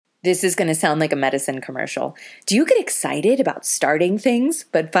This is going to sound like a medicine commercial. Do you get excited about starting things,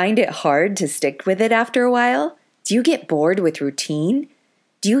 but find it hard to stick with it after a while? Do you get bored with routine?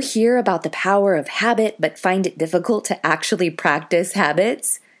 Do you hear about the power of habit, but find it difficult to actually practice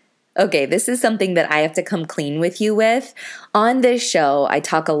habits? Okay, this is something that I have to come clean with you with. On this show, I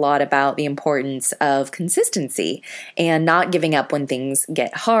talk a lot about the importance of consistency and not giving up when things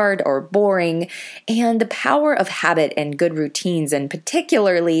get hard or boring, and the power of habit and good routines, and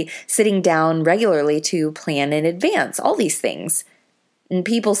particularly sitting down regularly to plan in advance, all these things. And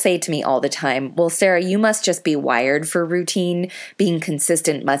people say to me all the time, well, Sarah, you must just be wired for routine. Being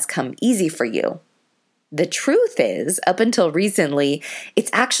consistent must come easy for you. The truth is, up until recently,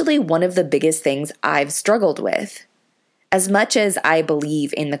 it's actually one of the biggest things I've struggled with. As much as I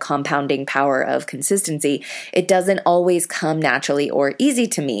believe in the compounding power of consistency, it doesn't always come naturally or easy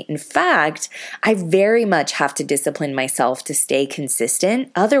to me. In fact, I very much have to discipline myself to stay consistent.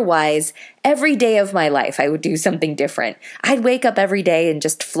 Otherwise, every day of my life, I would do something different. I'd wake up every day and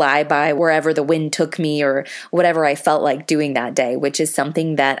just fly by wherever the wind took me or whatever I felt like doing that day, which is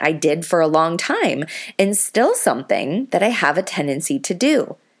something that I did for a long time and still something that I have a tendency to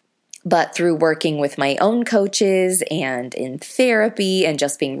do. But through working with my own coaches and in therapy and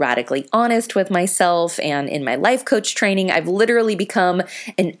just being radically honest with myself and in my life coach training, I've literally become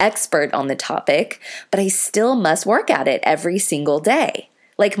an expert on the topic, but I still must work at it every single day.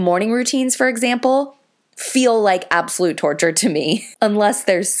 Like morning routines, for example, feel like absolute torture to me unless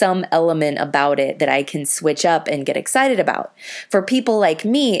there's some element about it that I can switch up and get excited about. For people like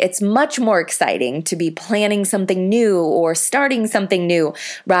me, it's much more exciting to be planning something new or starting something new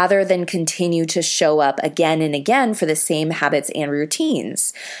rather than continue to show up again and again for the same habits and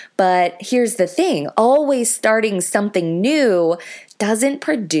routines. But here's the thing, always starting something new doesn't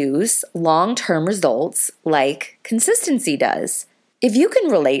produce long-term results like consistency does. If you can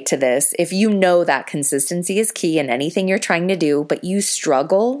relate to this, if you know that consistency is key in anything you're trying to do, but you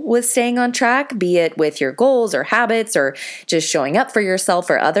struggle with staying on track, be it with your goals or habits or just showing up for yourself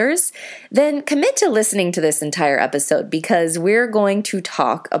or others, then commit to listening to this entire episode because we're going to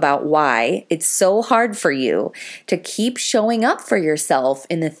talk about why it's so hard for you to keep showing up for yourself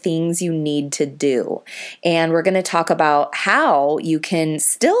in the things you need to do. And we're going to talk about how you can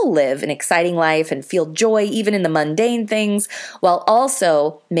still live an exciting life and feel joy even in the mundane things while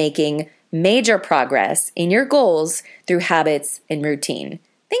also making major progress in your goals through habits and routine.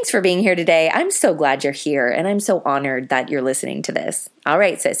 Thanks for being here today. I'm so glad you're here, and I'm so honored that you're listening to this. All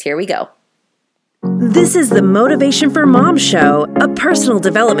right, sis, here we go. This is the Motivation for Moms Show, a personal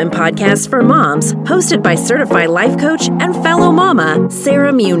development podcast for moms, hosted by certified life coach and fellow mama,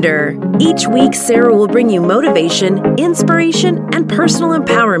 Sarah Munder. Each week, Sarah will bring you motivation, inspiration, and personal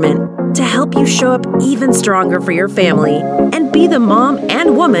empowerment to help you show up even stronger for your family and be the mom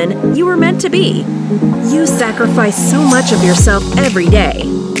and woman you were meant to be. You sacrifice so much of yourself every day,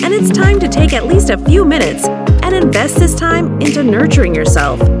 and it's time to take at least a few minutes and invest this time into nurturing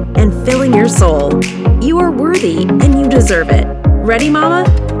yourself and filling your soul. You are worthy and you deserve it. Ready, mama?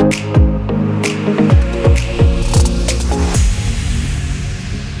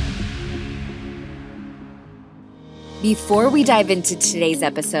 Before we dive into today's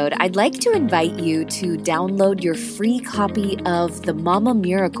episode, I'd like to invite you to download your free copy of The Mama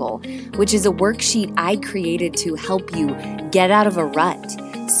Miracle, which is a worksheet I created to help you get out of a rut,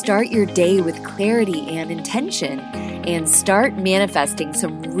 start your day with clarity and intention, and start manifesting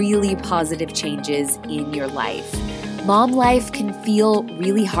some really positive changes in your life. Mom life can feel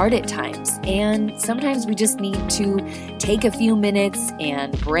really hard at times, and sometimes we just need to take a few minutes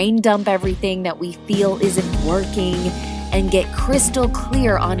and brain dump everything that we feel isn't working and get crystal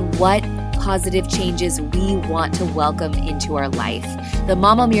clear on what positive changes we want to welcome into our life. The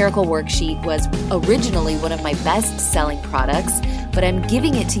Mama Miracle Worksheet was originally one of my best-selling products, but I'm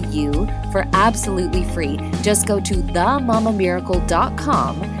giving it to you for absolutely free. Just go to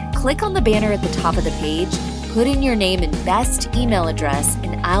themamamiracle.com, click on the banner at the top of the page, put in your name and best email address,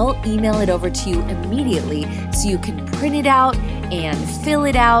 and I'll email it over to you immediately so you can print it out and fill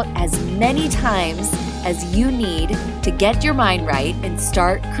it out as many times as you need to get your mind right and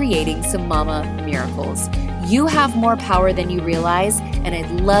start creating some mama miracles. You have more power than you realize, and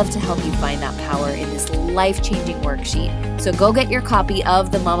I'd love to help you find that power in this life-changing worksheet. So go get your copy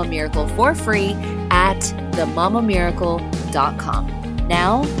of The Mama Miracle for free at themamamiracle.com.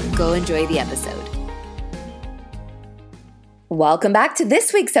 Now, go enjoy the episode. Welcome back to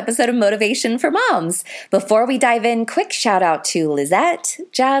this week's episode of Motivation for Moms. Before we dive in, quick shout out to Lizette,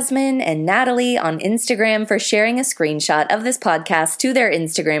 Jasmine, and Natalie on Instagram for sharing a screenshot of this podcast to their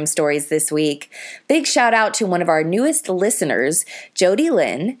Instagram stories this week. Big shout out to one of our newest listeners, Jody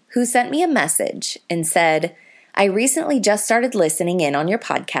Lynn, who sent me a message and said, I recently just started listening in on your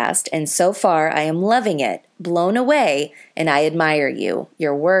podcast, and so far I am loving it, blown away, and I admire you,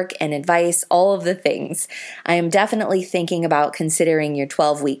 your work and advice, all of the things. I am definitely thinking about considering your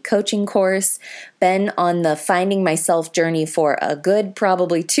 12-week coaching course. Been on the finding myself journey for a good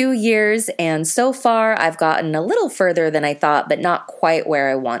probably 2 years, and so far I've gotten a little further than I thought, but not quite where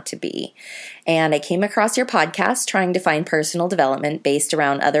I want to be. And I came across your podcast trying to find personal development based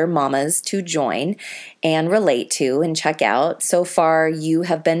around other mamas to join and relate to and check out. So far, you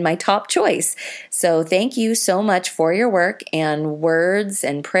have been my top choice. So thank you so much for your work and words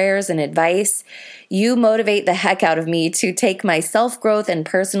and prayers and advice. You motivate the heck out of me to take my self-growth and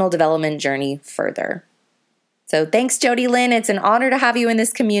personal development journey further. So thanks, Jody Lynn. It's an honor to have you in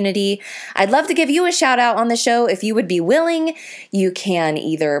this community. I'd love to give you a shout out on the show if you would be willing. You can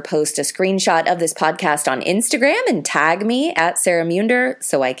either post a screenshot of this podcast on Instagram and tag me at Sarah Munder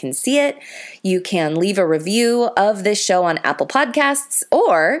so I can see it. You can leave a review of this show on Apple Podcasts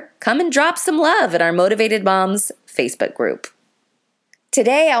or come and drop some love in our Motivated Moms Facebook group.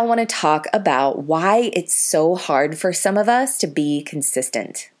 Today, I want to talk about why it's so hard for some of us to be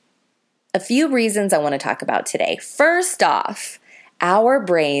consistent. A few reasons I want to talk about today. First off, our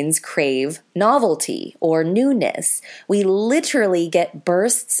brains crave novelty or newness. We literally get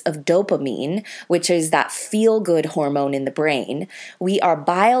bursts of dopamine, which is that feel-good hormone in the brain. We are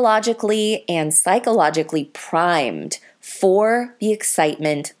biologically and psychologically primed for the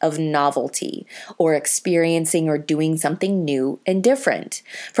excitement of novelty or experiencing or doing something new and different.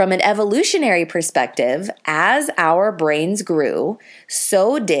 From an evolutionary perspective, as our brains grew,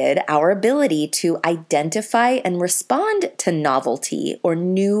 so did our ability to identify and respond to novelty or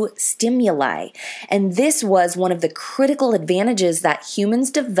new stimuli. And this was one of the critical advantages that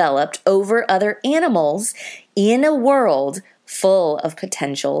humans developed over other animals in a world full of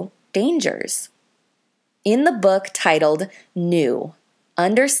potential dangers. In the book titled New,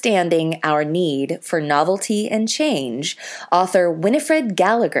 Understanding Our Need for Novelty and Change, author Winifred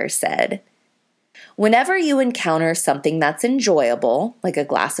Gallagher said, whenever you encounter something that's enjoyable, like a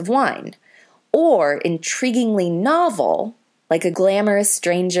glass of wine, or intriguingly novel, like a glamorous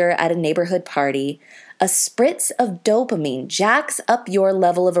stranger at a neighborhood party, a spritz of dopamine jacks up your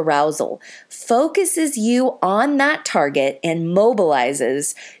level of arousal, focuses you on that target, and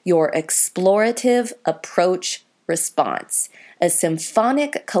mobilizes your explorative approach response, a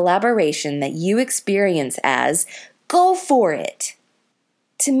symphonic collaboration that you experience as, go for it.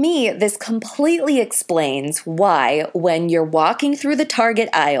 To me, this completely explains why when you're walking through the Target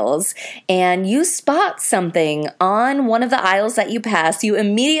aisles and you spot something on one of the aisles that you pass, you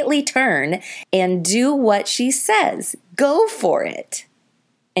immediately turn and do what she says. Go for it.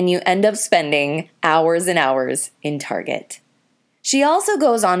 And you end up spending hours and hours in Target. She also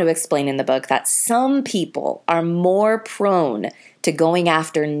goes on to explain in the book that some people are more prone to going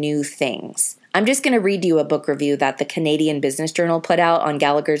after new things. I'm just going to read you a book review that the Canadian Business Journal put out on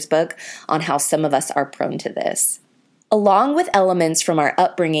Gallagher's book on how some of us are prone to this. Along with elements from our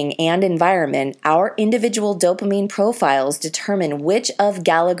upbringing and environment, our individual dopamine profiles determine which of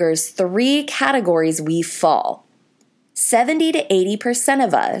Gallagher's 3 categories we fall. 70 to 80%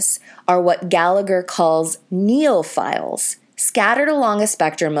 of us are what Gallagher calls neophiles, scattered along a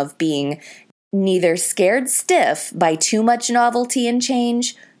spectrum of being neither scared stiff by too much novelty and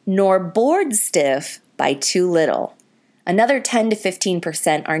change, nor bored stiff by too little. Another 10 to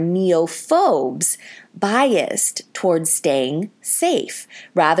 15% are neophobes, biased towards staying safe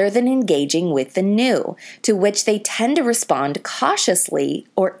rather than engaging with the new, to which they tend to respond cautiously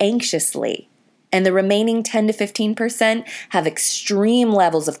or anxiously. And the remaining 10 to 15% have extreme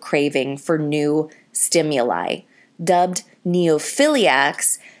levels of craving for new stimuli. Dubbed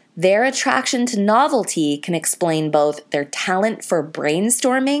neophiliacs, their attraction to novelty can explain both their talent for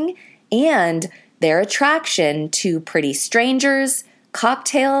brainstorming and their attraction to pretty strangers,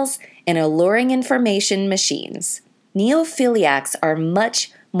 cocktails, and alluring information machines. Neophiliacs are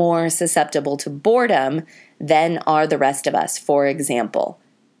much more susceptible to boredom than are the rest of us, for example.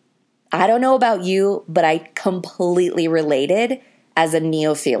 I don't know about you, but I completely related as a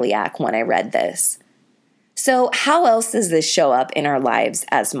neophiliac when I read this. So how else does this show up in our lives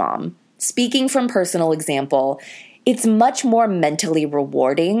as mom? Speaking from personal example, it's much more mentally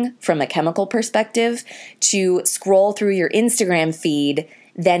rewarding from a chemical perspective to scroll through your Instagram feed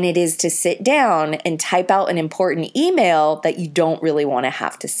than it is to sit down and type out an important email that you don't really want to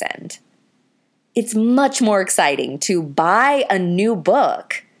have to send. It's much more exciting to buy a new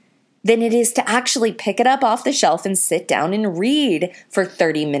book than it is to actually pick it up off the shelf and sit down and read for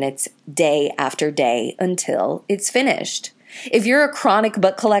 30 minutes day after day until it's finished. If you're a chronic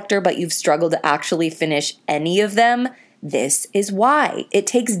book collector but you've struggled to actually finish any of them, this is why. It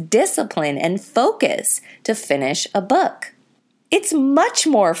takes discipline and focus to finish a book. It's much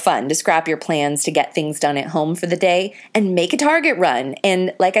more fun to scrap your plans to get things done at home for the day and make a Target run.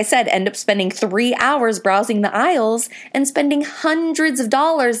 And like I said, end up spending 3 hours browsing the aisles and spending hundreds of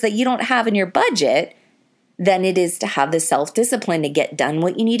dollars that you don't have in your budget than it is to have the self-discipline to get done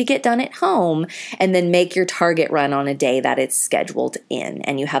what you need to get done at home and then make your Target run on a day that it's scheduled in.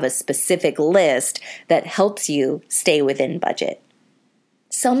 And you have a specific list that helps you stay within budget.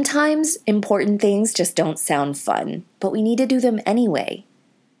 Sometimes important things just don't sound fun, but we need to do them anyway.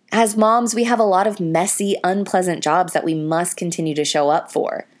 As moms, we have a lot of messy, unpleasant jobs that we must continue to show up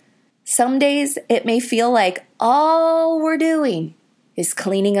for. Some days it may feel like all we're doing is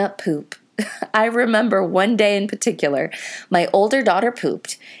cleaning up poop. I remember one day in particular, my older daughter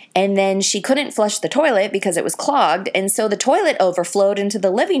pooped, and then she couldn't flush the toilet because it was clogged, and so the toilet overflowed into the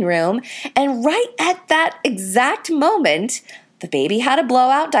living room, and right at that exact moment, the baby had a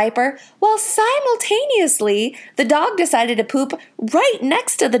blowout diaper, while simultaneously, the dog decided to poop right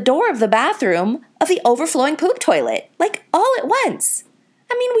next to the door of the bathroom of the overflowing poop toilet, like all at once.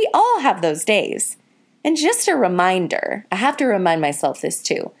 I mean, we all have those days. And just a reminder, I have to remind myself this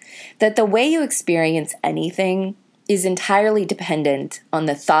too, that the way you experience anything is entirely dependent on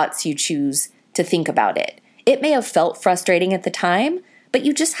the thoughts you choose to think about it. It may have felt frustrating at the time, but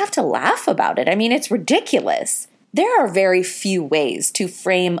you just have to laugh about it. I mean, it's ridiculous. There are very few ways to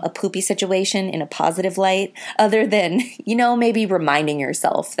frame a poopy situation in a positive light other than, maybe reminding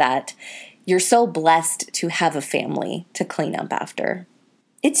yourself that you're so blessed to have a family to clean up after.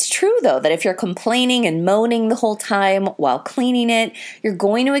 It's true, though, that if you're complaining and moaning the whole time while cleaning it, you're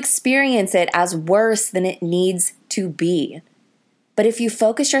going to experience it as worse than it needs to be. But if you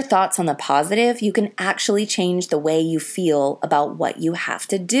focus your thoughts on the positive, you can actually change the way you feel about what you have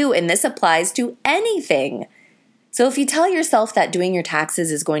to do. And this applies to anything. So if you tell yourself that doing your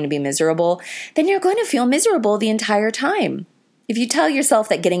taxes is going to be miserable, then you're going to feel miserable the entire time. If you tell yourself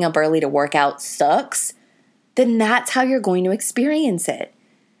that getting up early to work out sucks, then that's how you're going to experience it.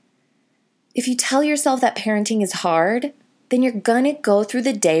 If you tell yourself that parenting is hard, then you're going to go through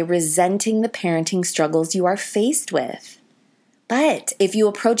the day resenting the parenting struggles you are faced with. But if you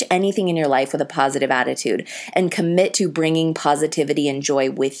approach anything in your life with a positive attitude and commit to bringing positivity and joy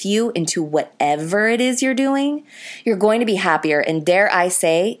with you into whatever it is you're doing, you're going to be happier. And dare I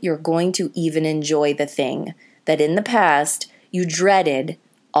say, you're going to even enjoy the thing that in the past you dreaded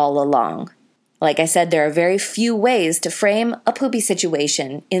all along. Like I said, there are very few ways to frame a poopy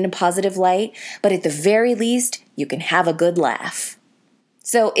situation in a positive light, but at the very least, you can have a good laugh.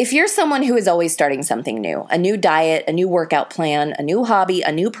 So if you're someone who is always starting something new, a new diet, a new workout plan, a new hobby,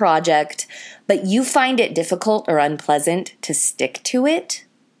 a new project, but you find it difficult or unpleasant to stick to it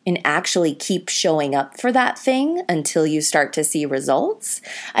and actually keep showing up for that thing until you start to see results,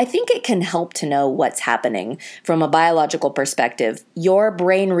 I think it can help to know what's happening. From a biological perspective, your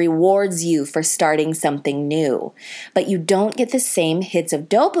brain rewards you for starting something new, but you don't get the same hits of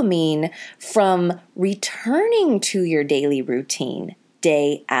dopamine from returning to your daily routine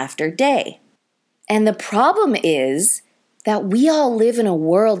day after day. And the problem is that we all live in a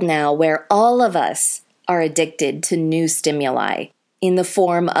world now where all of us are addicted to new stimuli in the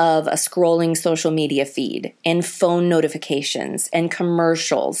form of a scrolling social media feed and phone notifications and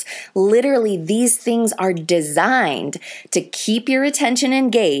commercials. Literally, these things are designed to keep your attention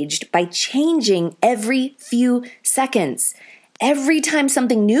engaged by changing every few seconds. Every time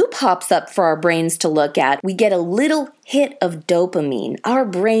something new pops up for our brains to look at, we get a little hit of dopamine. Our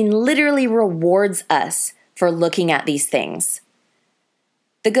brain literally rewards us for looking at these things.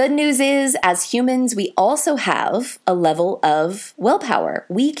 The good news is, as humans, we also have a level of willpower.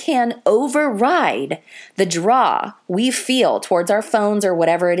 We can override the draw we feel towards our phones or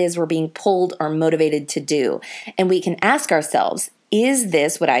whatever it is we're being pulled or motivated to do. And we can ask ourselves, is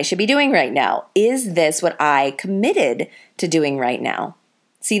this what I should be doing right now? Is this what I committed to doing right now?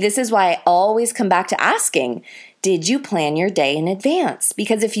 See, this is why I always come back to asking, did you plan your day in advance?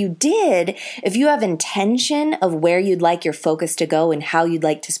 Because if you did, if you have intention of where you'd like your focus to go and how you'd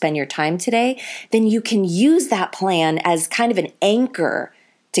like to spend your time today, then you can use that plan as kind of an anchor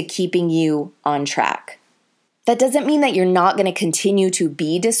to keeping you on track. That doesn't mean that you're not going to continue to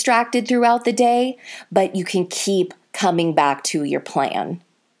be distracted throughout the day, but you can keep coming back to your plan.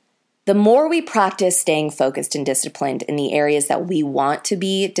 The more we practice staying focused and disciplined in the areas that we want to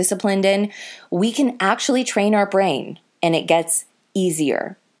be disciplined in, we can actually train our brain, and it gets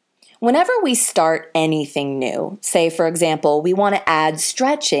easier. Whenever we start anything new, say for example, we want to add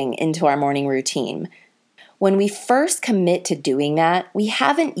stretching into our morning routine, when we first commit to doing that, we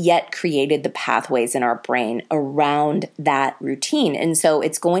haven't yet created the pathways in our brain around that routine. And so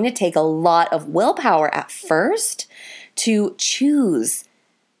it's going to take a lot of willpower at first to choose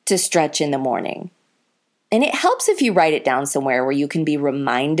to stretch in the morning. And it helps if you write it down somewhere where you can be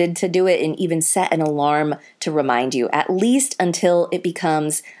reminded to do it and even set an alarm to remind you, at least until it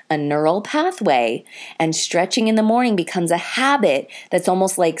becomes a neural pathway and stretching in the morning becomes a habit that's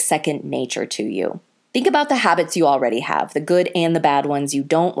almost like second nature to you. Think about the habits you already have, the good and the bad ones you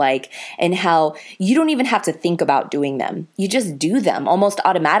don't like, and how you don't even have to think about doing them. You just do them almost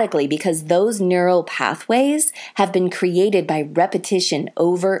automatically because those neural pathways have been created by repetition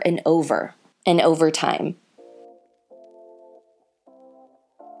over and over time.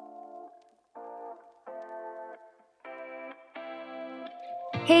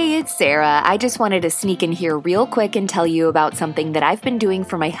 Hey, it's Sarah. I just wanted to sneak in here real quick and tell you about something that I've been doing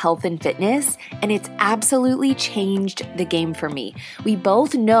for my health and fitness, and it's absolutely changed the game for me. We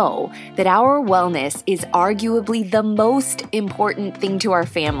both know that our wellness is arguably the most important thing to our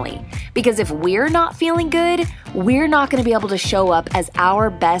family, because if we're not feeling good, we're not going to be able to show up as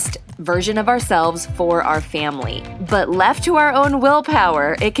our best version of ourselves for our family. But left to our own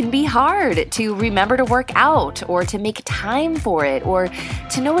willpower, it can be hard to remember to work out or to make time for it or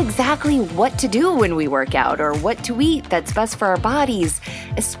to know exactly what to do when we work out or what to eat that's best for our bodies,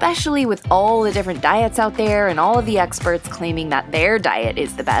 especially with all the different diets out there and all of the experts claiming that their diet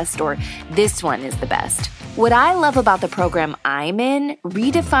is the best or this one is the best. What I love about the program I'm in,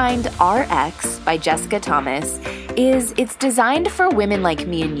 Redefined RX by Jessica Thomas, is it's designed for women like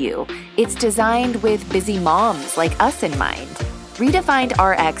me and you. It's designed with busy moms like us in mind. Redefined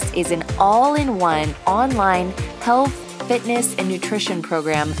RX is an all-in-one online health, fitness, and nutrition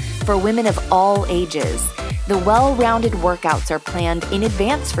program for women of all ages. The well-rounded workouts are planned in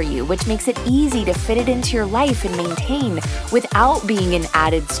advance for you, which makes it easy to fit it into your life and maintain without being an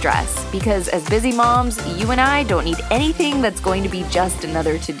added stress. Because as busy moms, you and I don't need anything that's going to be just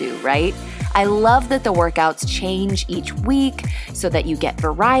another to-do, right? I love that the workouts change each week so that you get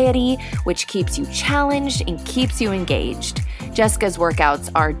variety, which keeps you challenged and keeps you engaged. Jessica's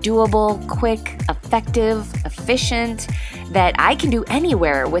workouts are doable, quick, effective, efficient, that I can do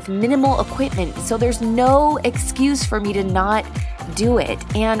anywhere with minimal equipment, so there's no excuse for me to not do it.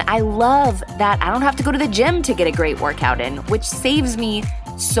 And I love that I don't have to go to the gym to get a great workout in, which saves me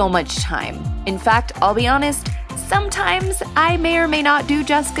so much time. In fact, I'll be honest, sometimes I may or may not do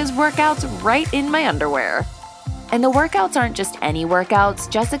Jessica's workouts right in my underwear. And the workouts aren't just any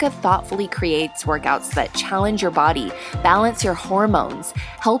workouts. Jessica thoughtfully creates workouts that challenge your body, balance your hormones,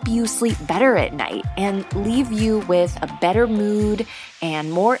 help you sleep better at night, and leave you with a better mood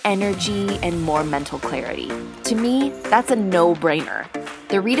and more energy and more mental clarity. To me, that's a no-brainer.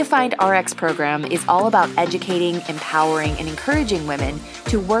 The Redefined RX program is all about educating, empowering, and encouraging women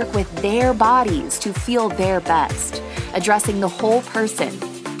to work with their bodies to feel their best, addressing the whole person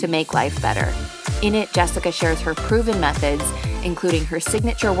to make life better. In it, Jessica shares her proven methods, including her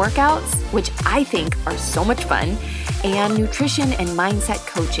signature workouts, which I think are so much fun, and nutrition and mindset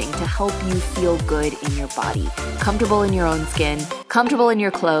coaching to help you feel good in your body, comfortable in your own skin, comfortable in your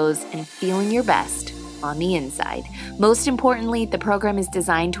clothes, and feeling your best on the inside. Most importantly, the program is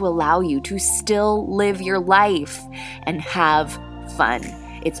designed to allow you to still live your life and have fun.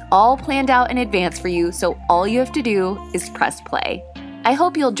 It's all planned out in advance for you, so all you have to do is press play. I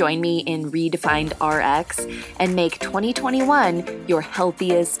hope you'll join me in Redefined RX and make 2021 your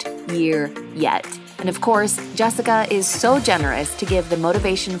healthiest year yet. And of course, Jessica is so generous to give the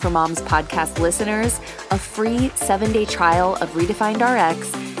Motivation for Moms podcast listeners a free 7-day trial of Redefined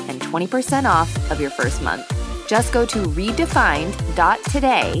RX and 20% off of your first month. Just go to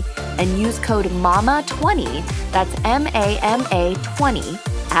redefined.today and use code MAMA20, that's MAMA 20,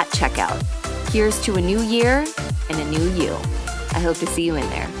 at checkout. Here's to a new year and a new you. I hope to see you in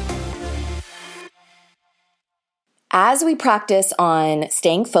there. As we practice on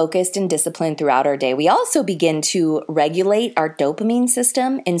staying focused and disciplined throughout our day, we also begin to regulate our dopamine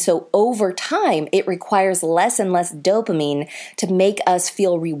system. And so over time, it requires less and less dopamine to make us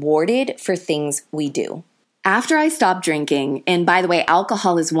feel rewarded for things we do. After I stopped drinking, and by the way,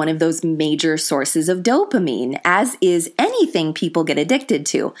 alcohol is one of those major sources of dopamine, as is anything people get addicted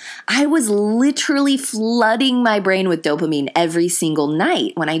to. I was literally flooding my brain with dopamine every single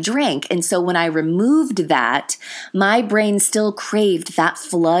night when I drank. And so when I removed that, my brain still craved that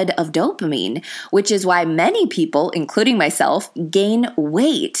flood of dopamine, which is why many people, including myself, gain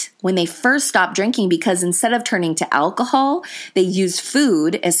weight when they first stop drinking, because instead of turning to alcohol, they use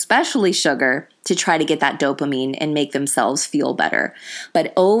food, especially sugar, to try to get that dopamine and make themselves feel better.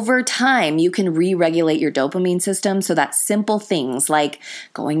 But over time, you can re-regulate your dopamine system so that simple things like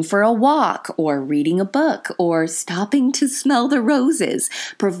going for a walk or reading a book or stopping to smell the roses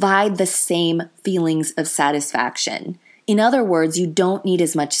provide the same feelings of satisfaction. In other words, you don't need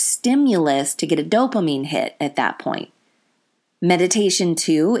as much stimulus to get a dopamine hit at that point. Meditation,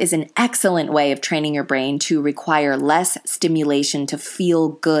 too, is an excellent way of training your brain to require less stimulation to feel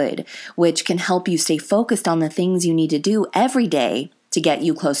good, which can help you stay focused on the things you need to do every day to get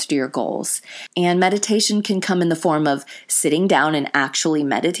you closer to your goals. And meditation can come in the form of sitting down and actually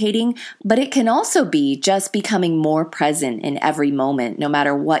meditating, but it can also be just becoming more present in every moment, no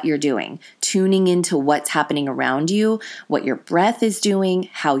matter what you're doing, tuning into what's happening around you, what your breath is doing,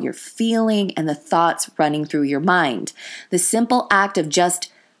 how you're feeling, and the thoughts running through your mind. The simple act of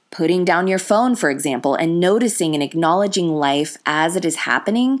just putting down your phone, for example, and noticing and acknowledging life as it is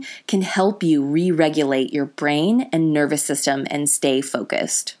happening can help you re-regulate your brain and nervous system and stay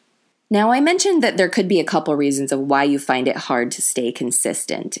focused. Now, I mentioned that there could be a couple reasons of why you find it hard to stay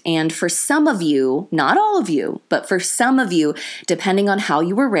consistent. And for some of you, not all of you, but for some of you, depending on how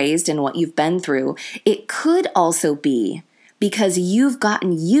you were raised and what you've been through, it could also be because you've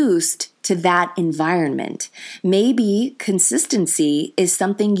gotten used to that environment. Maybe consistency is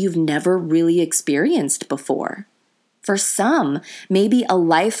something you've never really experienced before. For some, maybe a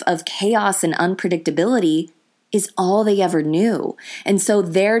life of chaos and unpredictability is all they ever knew. And so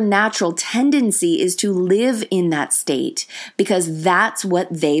their natural tendency is to live in that state because that's what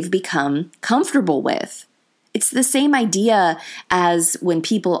they've become comfortable with. It's the same idea as when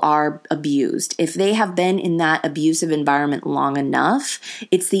people are abused. If they have been in that abusive environment long enough,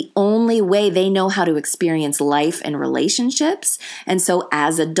 it's the only way they know how to experience life and relationships. And so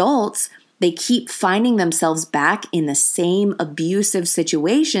as adults, they keep finding themselves back in the same abusive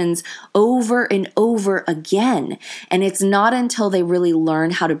situations over and over again. And it's not until they really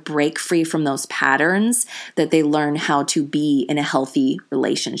learn how to break free from those patterns that they learn how to be in a healthy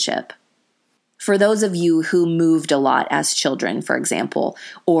relationship. For those of you who moved a lot as children, for example,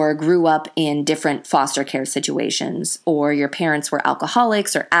 or grew up in different foster care situations, or your parents were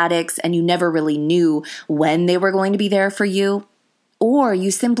alcoholics or addicts and you never really knew when they were going to be there for you, or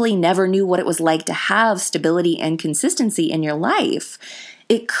you simply never knew what it was like to have stability and consistency in your life,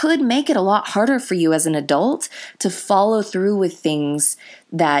 it could make it a lot harder for you as an adult to follow through with things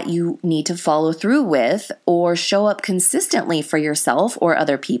that you need to follow through with or show up consistently for yourself or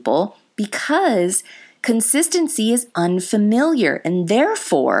other people, because consistency is unfamiliar and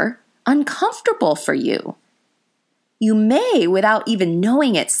therefore uncomfortable for you. You may, without even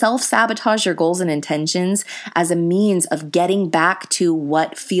knowing it, self-sabotage your goals and intentions as a means of getting back to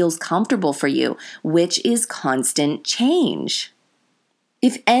what feels comfortable for you, which is constant change.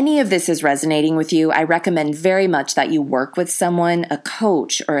 If any of this is resonating with you, I recommend very much that you work with someone, a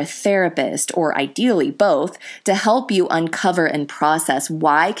coach or a therapist, or ideally both, to help you uncover and process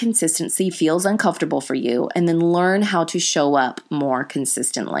why consistency feels uncomfortable for you, and then learn how to show up more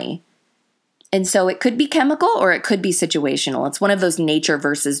consistently. And so it could be chemical or it could be situational. It's one of those nature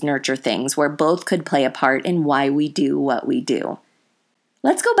versus nurture things where both could play a part in why we do what we do.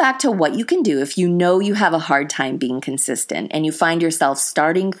 Let's go back to what you can do if you know you have a hard time being consistent and you find yourself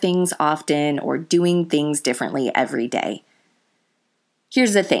starting things often or doing things differently every day.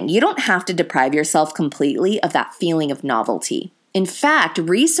 Here's the thing, you don't have to deprive yourself completely of that feeling of novelty. In fact,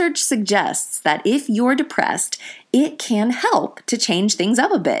 research suggests that if you're depressed, it can help to change things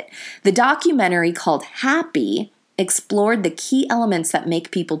up a bit. The documentary called Happy explored the key elements that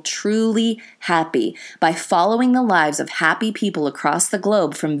make people truly happy by following the lives of happy people across the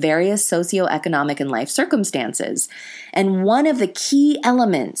globe from various socioeconomic and life circumstances. And one of the key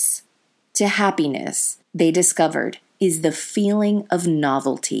elements to happiness, they discovered, is the feeling of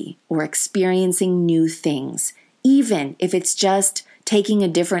novelty or experiencing new things, even if it's just taking a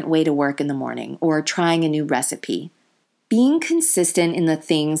different way to work in the morning or trying a new recipe. Being consistent in the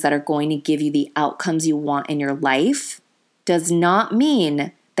things that are going to give you the outcomes you want in your life does not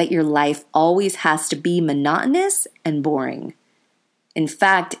mean that your life always has to be monotonous and boring. In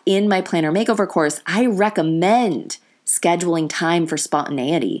fact, in my Planner Makeover course, I recommend scheduling time for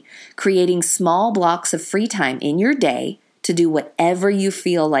spontaneity, creating small blocks of free time in your day to do whatever you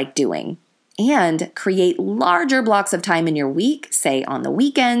feel like doing, and create larger blocks of time in your week, say on the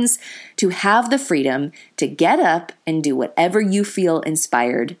weekends, to have the freedom to get up and do whatever you feel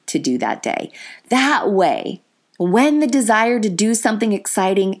inspired to do that day. That way, when the desire to do something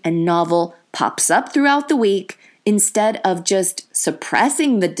exciting and novel pops up throughout the week, instead of just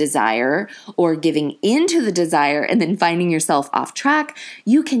suppressing the desire or giving into the desire and then finding yourself off track,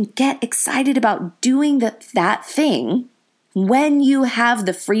 you can get excited about doing that thing when you have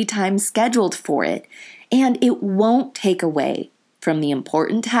the free time scheduled for it, and it won't take away from the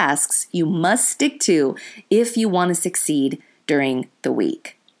important tasks you must stick to if you want to succeed during the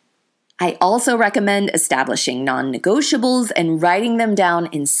week. I also recommend establishing non-negotiables and writing them down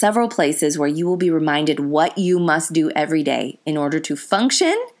in several places where you will be reminded what you must do every day in order to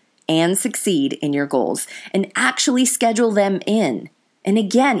function and succeed in your goals, and actually schedule them in. And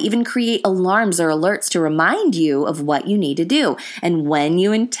again, even create alarms or alerts to remind you of what you need to do and when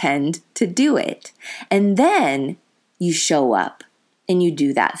you intend to do it. And then you show up and you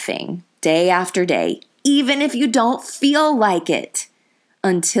do that thing day after day, even if you don't feel like it,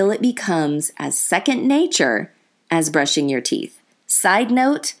 until it becomes as second nature as brushing your teeth. Side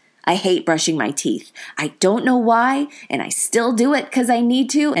note, I hate brushing my teeth. I don't know why, and I still do it because I need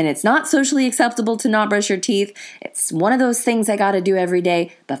to, and it's not socially acceptable to not brush your teeth. It's one of those things I gotta do every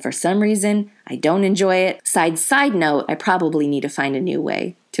day, but for some reason, I don't enjoy it. Side note, I probably need to find a new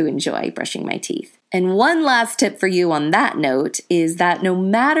way to enjoy brushing my teeth. And one last tip for you on that note is that no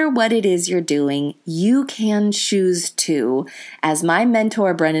matter what it is you're doing, you can choose to, as my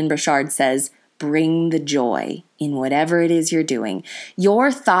mentor Brendon Burchard says, bring the joy in whatever it is you're doing.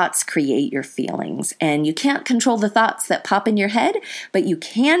 Your thoughts create your feelings, and you can't control the thoughts that pop in your head, but you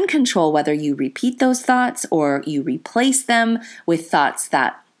can control whether you repeat those thoughts or you replace them with thoughts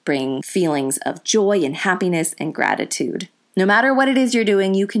that bring feelings of joy and happiness and gratitude. No matter what it is you're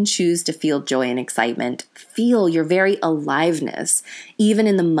doing, you can choose to feel joy and excitement. Feel your very aliveness, even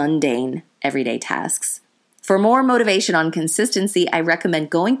in the mundane, everyday tasks. For more motivation on consistency, I recommend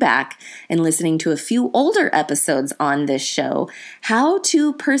going back and listening to a few older episodes on this show. How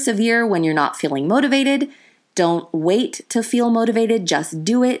to persevere when you're not feeling motivated. Don't wait to feel motivated, just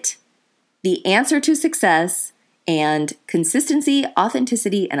do it. The answer to success, and consistency,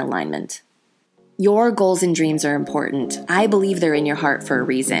 authenticity, and alignment. Your goals and dreams are important. I believe they're in your heart for a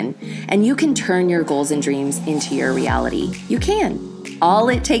reason, and you can turn your goals and dreams into your reality. You can. All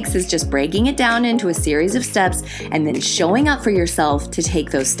it takes is just breaking it down into a series of steps and then showing up for yourself to take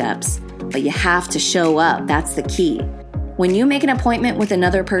those steps. But you have to show up. That's the key. When you make an appointment with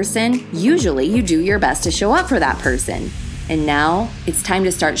another person, usually you do your best to show up for that person. And now it's time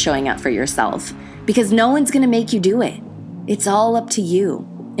to start showing up for yourself, because no one's going to make you do it. It's all up to you.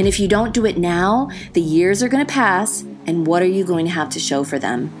 And if you don't do it now, the years are going to pass, and what are you going to have to show for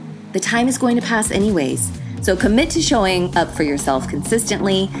them? The time is going to pass anyways. So commit to showing up for yourself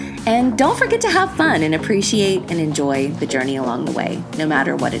consistently, and don't forget to have fun and appreciate and enjoy the journey along the way, no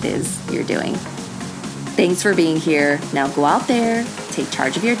matter what it is you're doing. Thanks for being here. Now go out there, take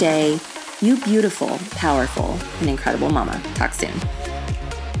charge of your day. You beautiful, powerful, and incredible mama. Talk soon.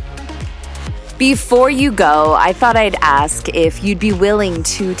 Before you go, I thought I'd ask if you'd be willing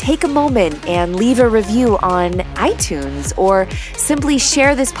to take a moment and leave a review on iTunes, or simply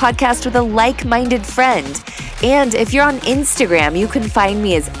share this podcast with a like-minded friend. And if you're on Instagram, you can find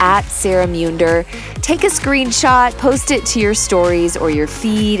me as @SarahMunder. Take a screenshot, post it to your stories or your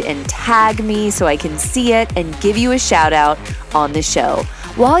feed, and tag me so I can see it and give you a shout out on the show.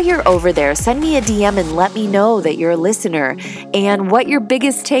 While you're over there, send me a DM and let me know that you're a listener and what your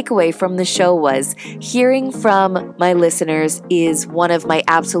biggest takeaway from the show was. Hearing from my listeners is one of my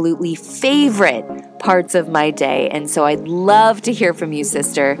absolutely favorite parts of my day, and so I'd love to hear from you,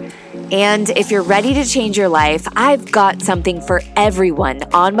 sister. And if you're ready to change your life, I've got something for everyone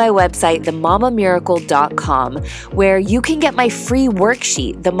on my website, themamamiracle.com, where you can get my free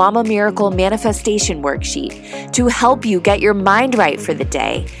worksheet, the Mama Miracle Manifestation Worksheet, to help you get your mind right for the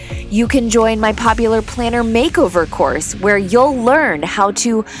day. You can join my popular planner makeover course, where you'll learn how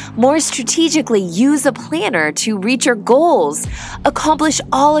to more strategically use a planner to reach your goals, accomplish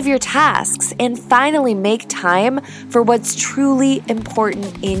all of your tasks, and finally make time for what's truly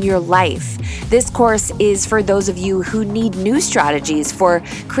important in your life. This course is for those of you who need new strategies for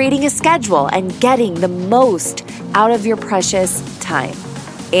creating a schedule and getting the most out of your precious time.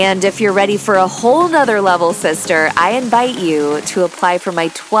 And if you're ready for a whole nother level, sister, I invite you to apply for my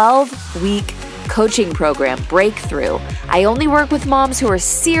 12-week coaching program, Breakthrough. I only work with moms who are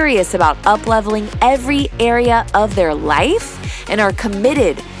serious about up-leveling every area of their life and are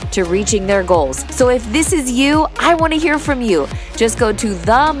committed to reaching their goals. So if this is you, I want to hear from you. Just go to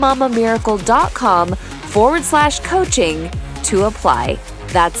themamamiracle.com/coaching to apply.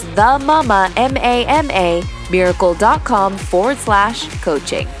 That's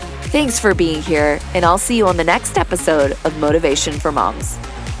themamamiracle.com/coaching. Thanks for being here, and I'll see you on the next episode of Motivation for Moms.